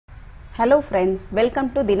Hello friends, welcome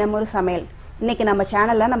to Dhinam Oru Samayal. இன்னைக்கு நம்ம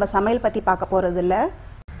சேனல்ல நம்ம சமையல் பத்தி பார்க்க போறது இல்ல.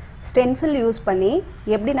 Stencil யூஸ் பண்ணி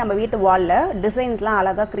எப்படி நம்ம வீட்டு வால்ல டிசைன்ஸ்லாம்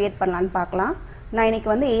அழகா கிரியேட் பண்ணலாம்னு பார்க்கலாம். நான் இன்னைக்கு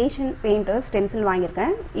வந்து ஏஷியன் பெயிண்ட் ஸ்டென்சில்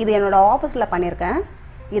வாங்கியிருக்கேன். இது என்னோட ஆபீஸ்ல பண்ணியிருக்கேன்.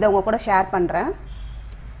 இத உங்க கூட ஷேர் பண்றேன்.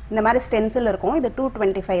 இந்த மாதிரி ஸ்டென்சில் இருக்கும். இது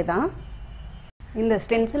 225 தான். இந்த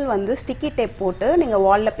ஸ்டென்சில் வந்து ஸ்டிக்கி டேப் போட்டு நீங்க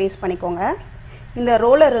வால்ல பேஸ்ட் பண்ணிக்கோங்க. இந்த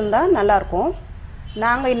ரோலர் இருந்தா நல்லா இருக்கும்.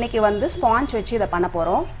 நாங்க இன்னைக்கு வந்து ஸ்பாஞ்ச் வச்சு இத பண்ண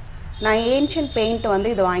போறோம். நான் ஏன்ஷியன் பெயிண்ட்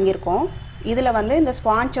வந்து இது வாங்கியிருக்கோம். இதில் வந்து இந்த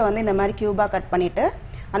ஸ்பாஞ்சை வந்து இந்த மாதிரி கியூபாக கட் பண்ணிவிட்டு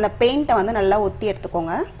அந்த பெயிண்ட்டை வந்து நல்லா ஒத்தி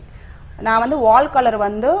எடுத்துக்கோங்க. நான் வந்து வால் கலர்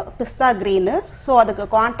வந்து பிஸ்தா க்ரீனு, ஸோ அதுக்கு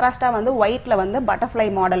கான்ட்ராஸ்டாக வந்து ஒயிட்டில் வந்து பட்டர்ஃப்ளை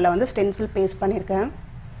மாடலில் வந்து ஸ்டென்சில் பேஸ்ட் பண்ணியிருக்கேன்.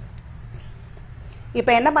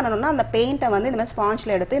 இப்போ என்ன பண்ணணும்னா அந்த பெயிண்ட்டை வந்து இந்த மாதிரி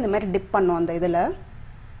ஸ்பாஞ்சில் எடுத்து இந்த மாதிரி டிப் பண்ணும். அந்த இதில்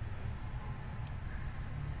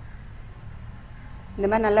இந்த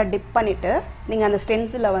மாதிரி நல்லா டிப் பண்ணிவிட்டு நீங்கள் அந்த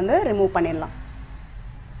ஸ்டென்சிலை வந்து ரிமூவ் பண்ணிடலாம்.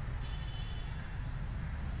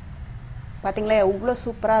 பார்த்தீங்களா எவ்வளோ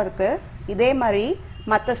சூப்பராக இருக்குது. இதே மாதிரி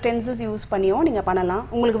மற்ற ஸ்டென்சில்ஸ் யூஸ் பண்ணியும் நீங்கள் பண்ணலாம்.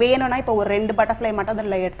 உங்களுக்கு வேணும்னா இப்போ ஒரு 2 பட்டர்ஃப்ளை மட்டும்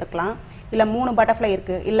அதில் எடுத்துக்கலாம், இல்லை 3 பட்டர்ஃப்ளை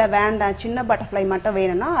இருக்குது, இல்லை வேண்டாம் சின்ன பட்டர்ஃப்ளை மட்டும்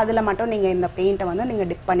வேணும்னா அதில் மட்டும் நீங்கள் இந்த பெயிண்ட்டை வந்து நீங்கள்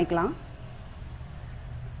டிப் பண்ணிக்கலாம்.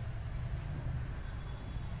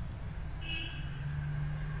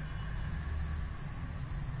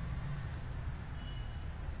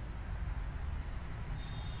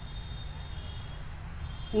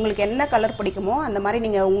 உங்களுக்கு என்ன கலர் பிடிக்குமோ அந்த மாதிரி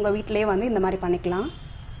நீங்கள் உங்கள் வீட்டிலே வந்து இந்த மாதிரி பண்ணிக்கலாம்.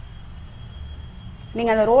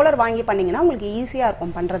 நீங்கள் அந்த ரோலர் வாங்கி பண்ணிங்கன்னா உங்களுக்கு ஈஸியாக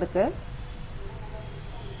இருக்கும் பண்ணுறதுக்கு.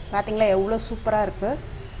 பார்த்தீங்களா எவ்வளோ சூப்பராக இருக்குது.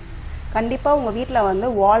 கண்டிப்பாக உங்கள் வீட்டில் வந்து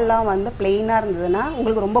வால்லாம் வந்து பிளெயினாக இருந்ததுன்னா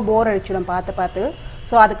உங்களுக்கு ரொம்ப போர் அடிச்சிடும் பார்த்து.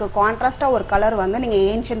 ஸோ அதுக்கு கான்ட்ராஸ்ட்டாக ஒரு கலர் வந்து நீங்கள்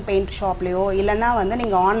ஏன்ஷியன் பெயிண்ட் ஷாப்லேயோ இல்லைனா வந்து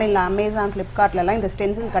நீங்கள் ஆன்லைனில் அமேசான் ஃப்ளிப்கார்ட்லலாம் இந்த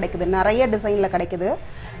ஸ்டென்சில் கிடைக்குது, நிறைய டிசைனில் கிடைக்குது.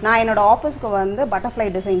 நான் என்னோடய ஆஃபீஸ்க்கு வந்து பட்டர்ஃப்ளை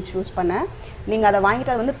டிசைன்ஸ் யூஸ் பண்ணேன். நீங்கள் அதை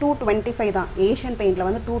வாங்கிட்டு அது வந்து 225 தான். ஏஷியன் பெயிண்டில்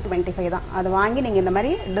வந்து 225 தான். அதை வாங்கி நீங்கள் இந்த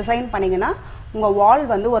மாதிரி டிசைன் பண்ணிங்கன்னா உங்கள் வால்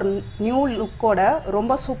வந்து ஒரு நியூ லுக்கோட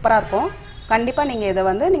ரொம்ப சூப்பராக இருக்கும். கண்டிப்பாக நீங்கள் இதை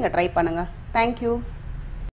வந்து நீங்கள் ட்ரை பண்ணுங்கள். தேங்க்யூ.